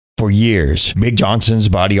For years, Big Johnson's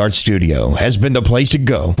Body Art Studio has been the place to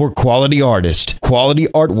go for quality artists, quality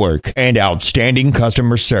artwork, and outstanding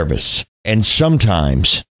customer service. And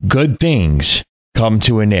sometimes, good things come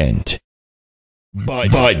to an end.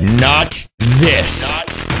 But not this.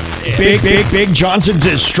 Big Johnson's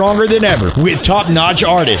is stronger than ever with top-notch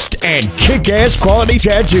artists and kick-ass quality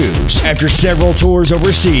tattoos. After several tours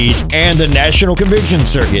overseas and the national convention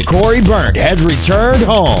circuit, Cory Burndt has returned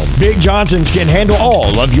home. Big Johnson's can handle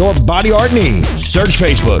all of your body art needs. Search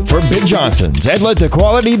Facebook for Big Johnson's and let the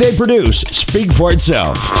quality they produce speak for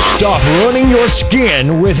itself. Stop ruining your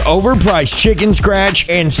skin with overpriced chicken scratch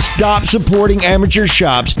and stop supporting amateur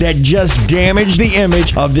shops that just damage the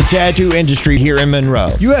image of the tattoo industry here in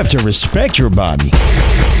Monroe. You have to respect your body.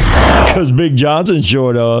 Because Big Johnson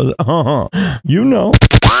sure does. You know.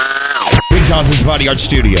 Big Johnson's Body Art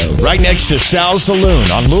Studio, right next to Sal's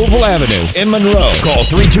Saloon on Louisville Avenue in Monroe. Call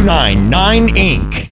 329-9-INK.